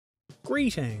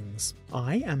Greetings,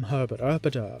 I am Herbert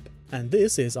Erpaderp, and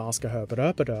this is Ask a Herbert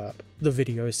Erpaderp, the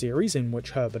video series in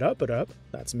which Herbert Erpaderp,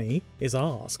 that's me, is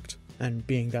asked. And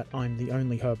being that I'm the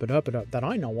only Herbert Erpaderp that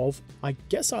I know of, I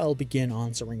guess I'll begin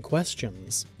answering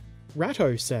questions.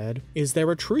 Ratto said, is there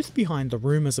a truth behind the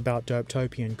rumours about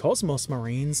Derptopian Cosmos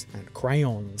Marines and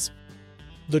crayons?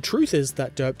 The truth is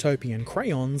that Derptopian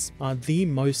crayons are the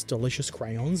most delicious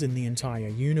crayons in the entire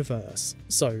universe,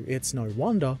 so it's no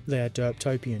wonder they're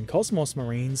Derptopian Cosmos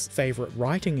Marines' favourite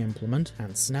writing implement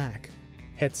and snack.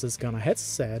 Hetzer's Gonna Hetz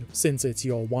said, since it's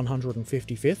your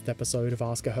 155th episode of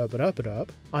Ask a Herbert Erpaderp,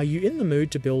 are you in the mood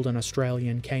to build an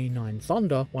Australian K9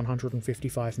 Thunder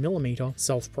 155mm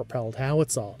self-propelled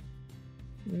howitzer?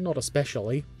 Not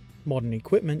especially. Modern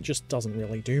equipment just doesn't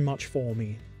really do much for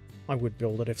me. I would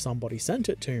build it if somebody sent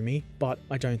it to me, but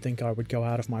I don't think I would go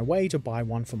out of my way to buy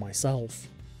one for myself.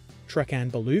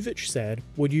 Trekan Beluvic said,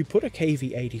 would you put a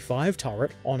KV-85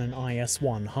 turret on an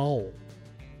IS-1 hull?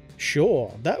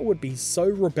 Sure, that would be so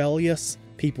rebellious,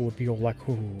 people would be all like,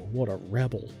 ooh, what a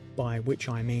rebel. By which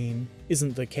I mean,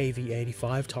 isn't the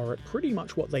KV-85 turret pretty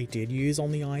much what they did use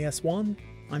on the IS-1?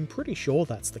 I'm pretty sure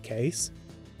that's the case.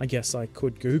 I guess I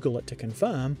could Google it to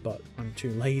confirm, but I'm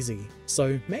too lazy,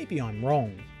 so maybe I'm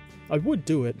wrong. I would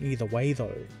do it either way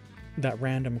though. That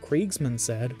random Kriegsman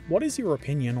said, what is your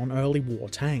opinion on early war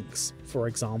tanks? For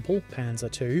example, Panzer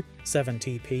II,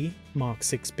 7TP, Mark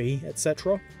 6B,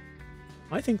 etc.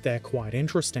 I think they're quite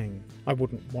interesting. I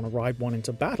wouldn't want to ride one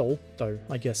into battle, though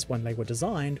I guess when they were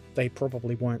designed, they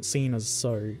probably weren't seen as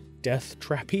so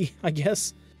death-trappy, I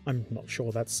guess. I'm not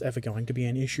sure that's ever going to be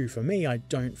an issue for me. I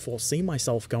don't foresee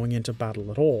myself going into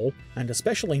battle at all, and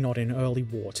especially not in early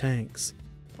war tanks.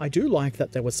 I do like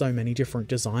that there were so many different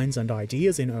designs and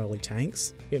ideas in early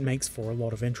tanks. It makes for a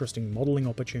lot of interesting modelling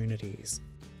opportunities.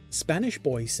 Spanish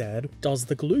Boy said, does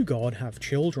the glue god have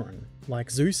children?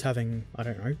 Like Zeus having, I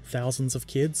don't know, thousands of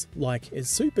kids? Like, is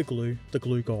Superglue the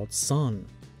glue god's son?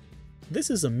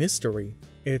 This is a mystery.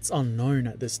 It's unknown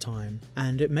at this time,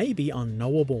 and it may be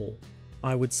unknowable.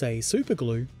 I would say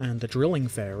Superglue and the Drilling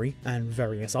Fairy and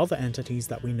various other entities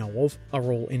that we know of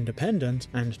are all independent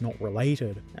and not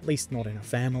related, at least not in a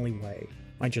family way.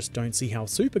 I just don't see how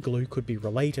Superglue could be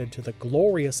related to the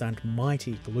glorious and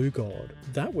mighty glue god.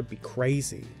 That would be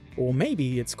crazy. Or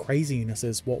maybe its craziness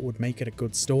is what would make it a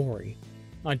good story.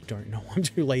 I don't know, I'm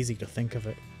too lazy to think of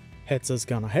it. Hetzer's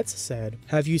Gonna Hetzer said,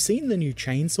 have you seen the new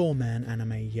Chainsaw Man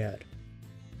anime yet?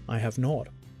 I have not.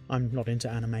 I'm not into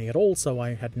anime at all, so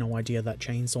I had no idea that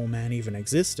Chainsaw Man even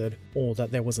existed, or that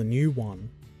there was a new one.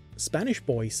 Spanish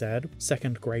Boy said,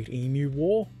 Second Great Emu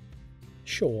War?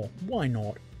 Sure, why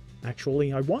not?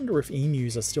 Actually, I wonder if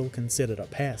emus are still considered a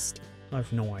pest.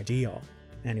 I've no idea.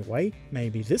 Anyway,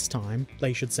 maybe this time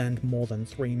they should send more than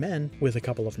 3 men with a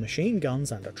couple of machine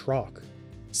guns and a truck.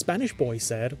 Spanish Boy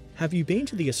said, have you been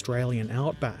to the Australian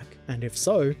outback, and if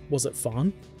so, was it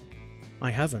fun? I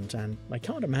haven't, and I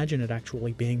can't imagine it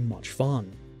actually being much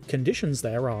fun. Conditions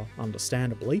there are,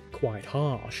 understandably, quite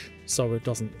harsh, so it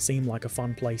doesn't seem like a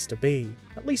fun place to be,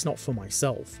 at least not for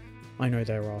myself. I know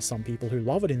there are some people who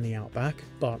love it in the outback,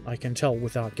 but I can tell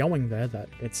without going there that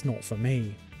it's not for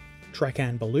me.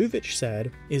 Trekan Beluvic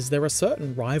said, is there a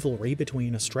certain rivalry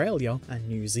between Australia and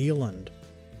New Zealand?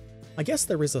 I guess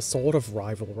there is a sort of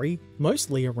rivalry,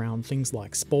 mostly around things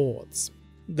like sports.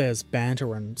 There's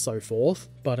banter and so forth,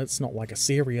 but it's not like a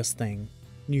serious thing.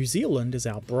 New Zealand is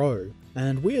our bro,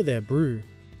 and we're their brew.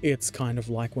 It's kind of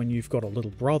like when you've got a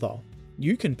little brother.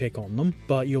 You can pick on them,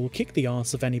 but you'll kick the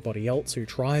ass of anybody else who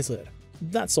tries it.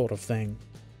 That sort of thing.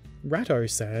 Ratto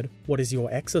said, what is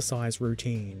your exercise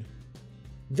routine?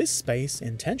 This space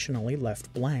intentionally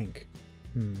left blank.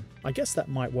 I guess that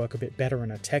might work a bit better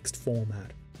in a text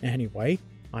format. Anyway,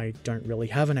 I don't really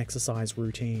have an exercise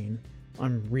routine.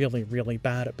 I'm really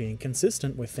bad at being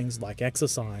consistent with things like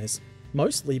exercise,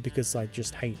 mostly because I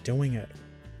just hate doing it.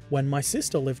 When my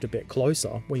sister lived a bit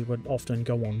closer, we would often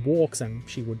go on walks and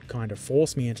she would kind of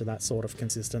force me into that sort of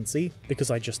consistency,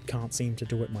 because I just can't seem to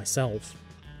do it myself.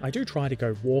 I do try to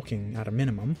go walking at a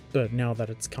minimum, but now that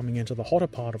it's coming into the hotter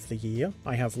part of the year,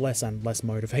 I have less and less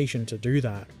motivation to do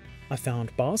that. I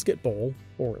found basketball,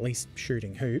 or at least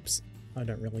shooting hoops. I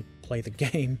don't really play the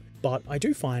game, but I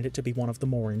do find it to be one of the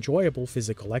more enjoyable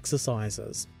physical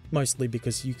exercises, mostly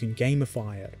because you can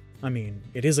gamify it. I mean,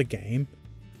 it is a game.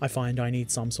 I find I need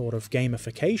some sort of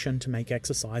gamification to make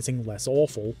exercising less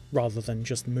awful, rather than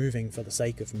just moving for the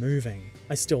sake of moving.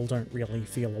 I still don't really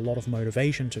feel a lot of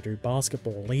motivation to do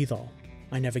basketball either.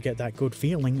 I never get that good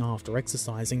feeling after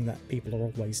exercising that people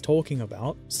are always talking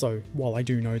about, so while I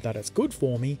do know that it's good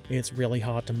for me, it's really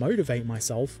hard to motivate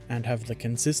myself and have the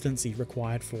consistency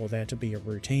required for there to be a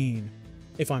routine.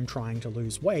 If I'm trying to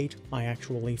lose weight, I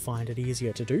actually find it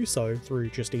easier to do so through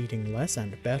just eating less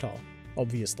and better.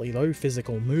 Obviously though,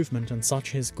 physical movement and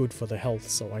such is good for the health,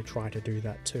 so I try to do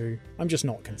that too. I'm just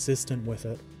not consistent with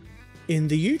it. In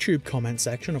the YouTube comment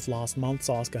section of last month's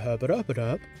Ask a Herbert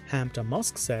Erpaderp, Hampton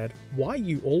Musk said, "Why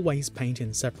you always paint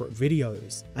in separate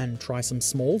videos, and try some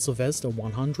small Zvezda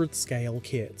 100 scale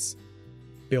kits.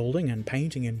 Building and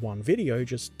painting in one video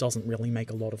just doesn't really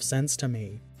make a lot of sense to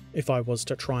me. If I was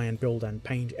to try and build and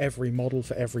paint every model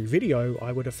for every video,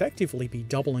 I would effectively be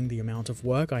doubling the amount of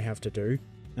work I have to do,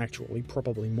 actually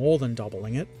probably more than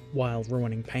doubling it, while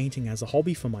ruining painting as a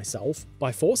hobby for myself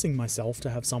by forcing myself to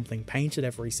have something painted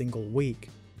every single week.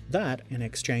 That in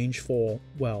exchange for,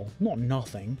 well, not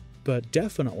nothing, but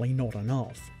definitely not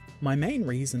enough. My main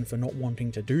reason for not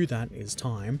wanting to do that is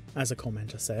time, as a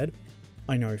commenter said.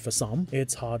 I know for some,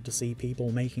 it's hard to see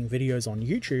people making videos on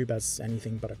YouTube as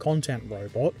anything but a content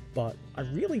robot, but I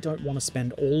really don't want to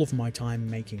spend all of my time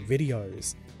making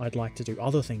videos. I'd like to do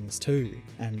other things too,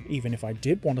 and even if I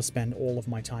did want to spend all of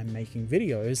my time making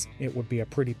videos, it would be a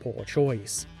pretty poor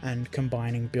choice, and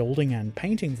combining building and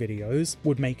painting videos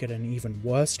would make it an even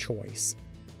worse choice.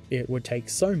 It would take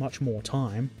so much more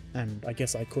time, and I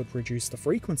guess I could reduce the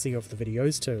frequency of the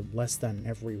videos to less than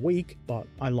every week, but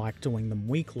I like doing them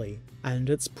weekly, and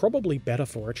it's probably better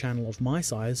for a channel of my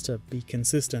size to be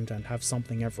consistent and have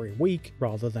something every week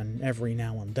rather than every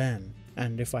now and then.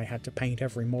 And if I had to paint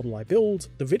every model I build,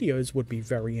 the videos would be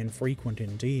very infrequent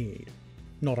indeed.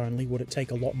 Not only would it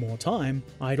take a lot more time,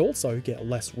 I'd also get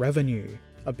less revenue.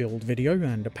 A build video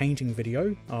and a painting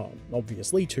video are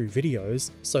obviously 2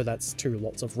 videos, so that's 2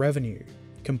 lots of revenue.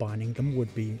 Combining them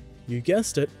would be, you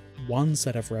guessed it, 1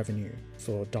 set of revenue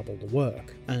for double the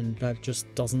work, and that just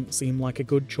doesn't seem like a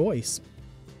good choice.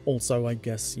 Also, I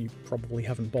guess you probably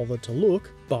haven't bothered to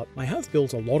look, but I have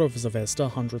built a lot of Zvezda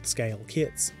 100 scale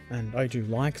kits, and I do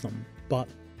like them, but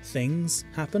things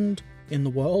happened in the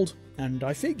world, and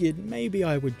I figured maybe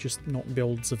I would just not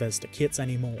build Zvezda kits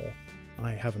anymore.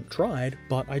 I haven't tried,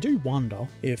 but I do wonder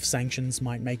if sanctions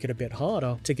might make it a bit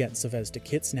harder to get Zvezda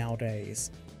kits nowadays.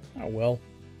 Oh well.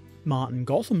 Martin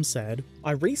Gotham said,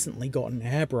 "I recently got an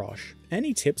airbrush.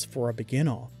 Any tips for a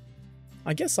beginner?"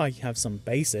 I guess I have some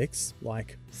basics,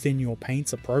 like thin your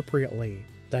paints appropriately.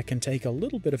 That can take a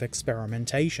little bit of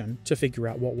experimentation to figure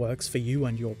out what works for you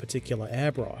and your particular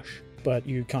airbrush. But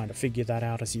you kind of figure that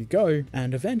out as you go,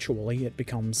 and eventually it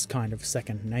becomes kind of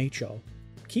second nature.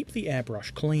 Keep the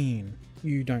airbrush clean.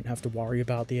 You don't have to worry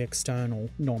about the external,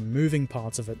 non-moving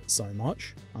parts of it so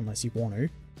much, unless you want to.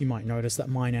 You might notice that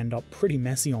mine end up pretty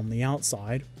messy on the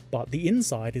outside, but the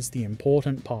inside is the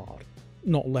important part.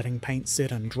 Not letting paint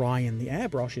sit and dry in the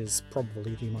airbrush is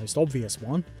probably the most obvious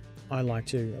one. I like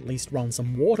to at least run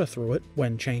some water through it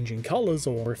when changing colours,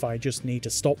 or if I just need to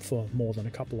stop for more than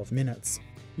a couple of minutes.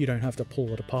 You don't have to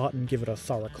pull it apart and give it a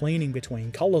thorough cleaning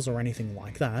between colours or anything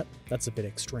like that. That's a bit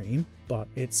extreme, but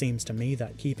it seems to me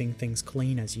that keeping things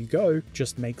clean as you go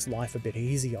just makes life a bit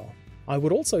easier. I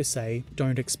would also say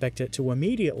don't expect it to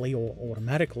immediately or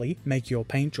automatically make your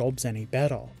paint jobs any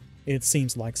better. It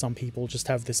seems like some people just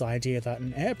have this idea that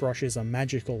an airbrush is a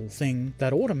magical thing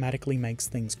that automatically makes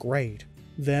things great.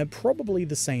 They're probably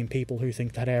the same people who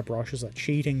think that airbrushes are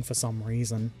cheating for some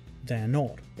reason. They're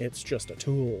not, it's just a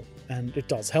tool. And it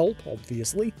does help,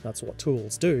 obviously, that's what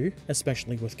tools do,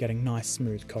 especially with getting nice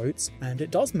smooth coats, and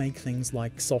it does make things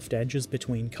like soft edges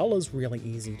between colours really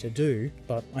easy to do,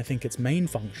 but I think its main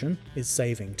function is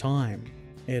saving time.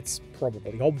 It's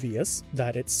probably obvious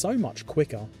that it's so much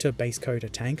quicker to base coat a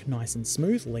tank nice and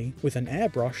smoothly with an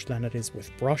airbrush than it is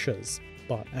with brushes,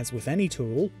 but as with any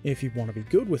tool, if you want to be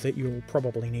good with it you'll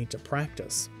probably need to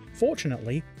practice.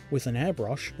 Fortunately, with an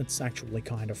airbrush, it's actually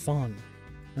kind of fun.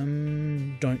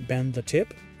 Don't bend the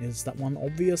tip? Is that one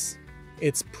obvious?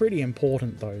 It's pretty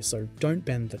important though, so don't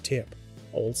bend the tip.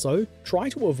 Also, try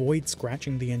to avoid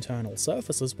scratching the internal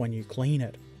surfaces when you clean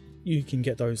it. You can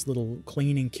get those little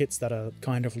cleaning kits that are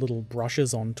kind of little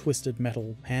brushes on twisted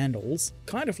metal handles,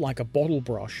 kind of like a bottle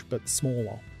brush but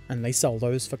smaller, and they sell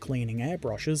those for cleaning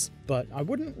airbrushes, but I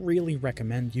wouldn't really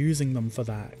recommend using them for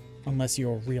that. Unless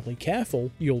you're really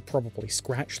careful, you'll probably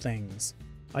scratch things.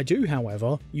 I do,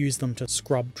 however, use them to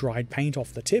scrub dried paint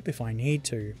off the tip if I need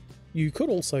to. You could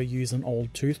also use an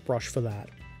old toothbrush for that.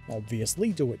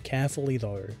 Obviously do it carefully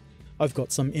though. I've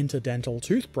got some interdental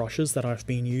toothbrushes that I've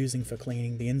been using for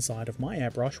cleaning the inside of my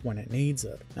airbrush when it needs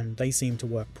it, and they seem to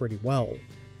work pretty well.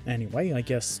 Anyway, I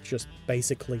guess just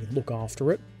basically look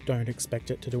after it, don't expect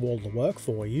it to do all the work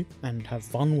for you, and have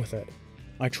fun with it.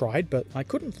 I tried, but I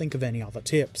couldn't think of any other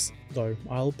tips, though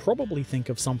I'll probably think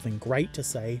of something great to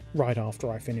say right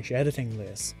after I finish editing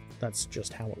this. That's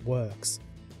just how it works.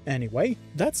 Anyway,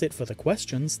 that's it for the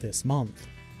questions this month.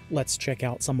 Let's check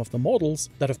out some of the models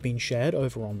that have been shared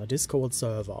over on the Discord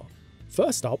server.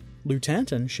 First up,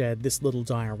 Lutanton shared this little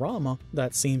diorama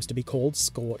that seems to be called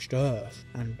Scorched Earth,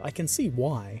 and I can see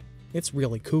why. It's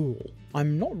really cool.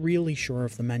 I'm not really sure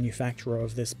of the manufacturer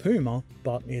of this Puma,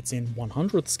 but it's in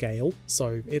 100th scale,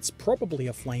 so it's probably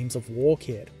a Flames of War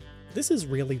kit. This is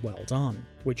really well done,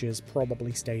 which is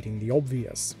probably stating the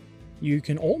obvious. You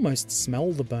can almost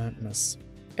smell the burntness.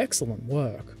 Excellent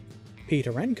work.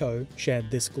 Peter & Co.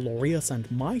 shared this glorious and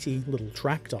mighty little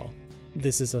tractor.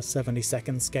 This is a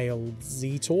 72nd scale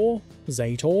Zetor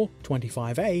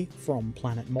 25A from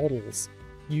Planet Models.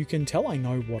 You can tell I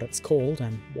know what it's called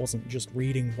and wasn't just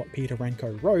reading what Peter &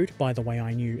 Co. wrote by the way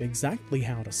I knew exactly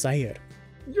how to say it.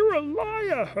 You're a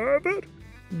liar, Herbert!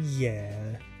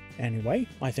 Yeah. Anyway,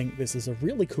 I think this is a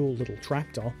really cool little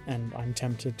tractor, and I'm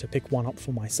tempted to pick one up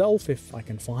for myself if I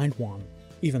can find one,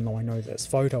 even though I know there's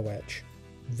photo etch.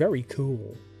 Very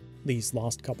cool. These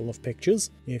last couple of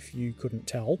pictures, if you couldn't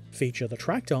tell, feature the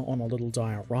tractor on a little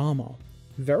diorama.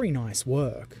 Very nice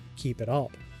work. Keep it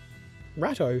up.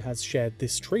 Ratto has shared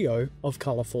this trio of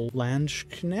colourful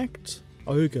Landsknecht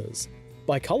ogres.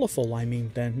 By colourful I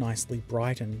mean they're nicely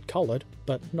bright and coloured,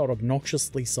 but not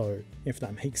obnoxiously so, if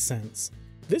that makes sense.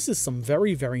 This is some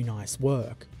very nice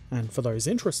work, and for those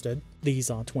interested, these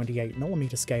are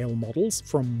 28mm scale models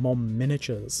from Mom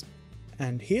Miniatures.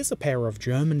 And here's a pair of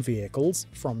German vehicles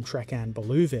from Trekan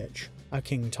Belovic, a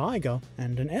King Tiger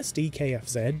and an SD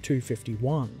KFZ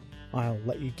 251. I'll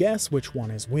let you guess which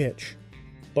one is which.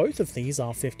 Both of these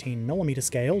are 15mm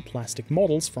scale plastic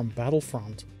models from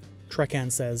Battlefront.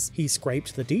 Trekan says he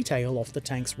scraped the detail off the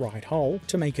tank's right hull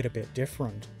to make it a bit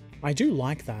different. I do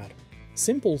like that.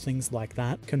 Simple things like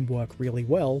that can work really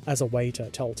well as a way to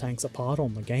tell tanks apart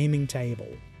on the gaming table.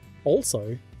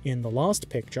 Also, in the last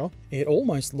picture, it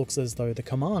almost looks as though the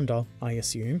commander, I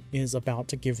assume, is about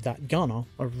to give that gunner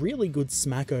a really good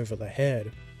smack over the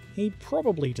head. He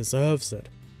probably deserves it.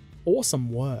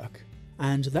 Awesome work.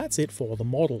 And that's it for the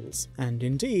models, and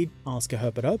indeed, Ask a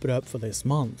Herbert Erpaderp for this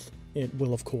month. It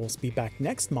will of course be back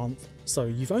next month, so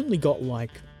you've only got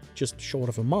just short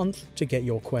of a month to get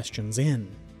your questions in.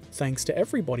 Thanks to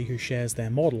everybody who shares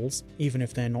their models, even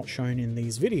if they're not shown in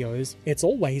these videos, it's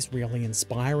always really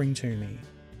inspiring to me.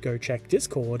 Go check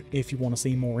Discord if you want to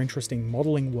see more interesting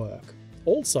modelling work.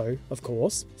 Also, of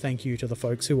course, thank you to the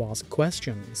folks who ask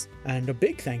questions, and a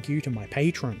big thank you to my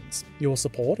patrons. Your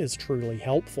support is truly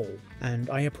helpful, and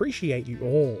I appreciate you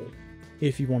all.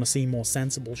 If you want to see more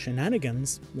sensible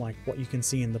shenanigans, like what you can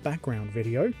see in the background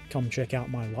video, come check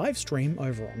out my livestream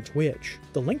over on Twitch,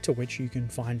 the link to which you can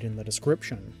find in the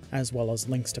description, as well as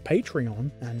links to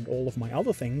Patreon and all of my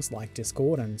other things like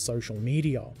Discord and social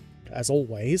media. As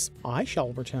always, I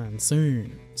shall return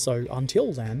soon, so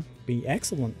until then, be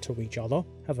excellent to each other,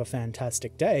 have a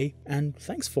fantastic day, and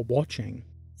thanks for watching.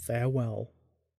 Farewell.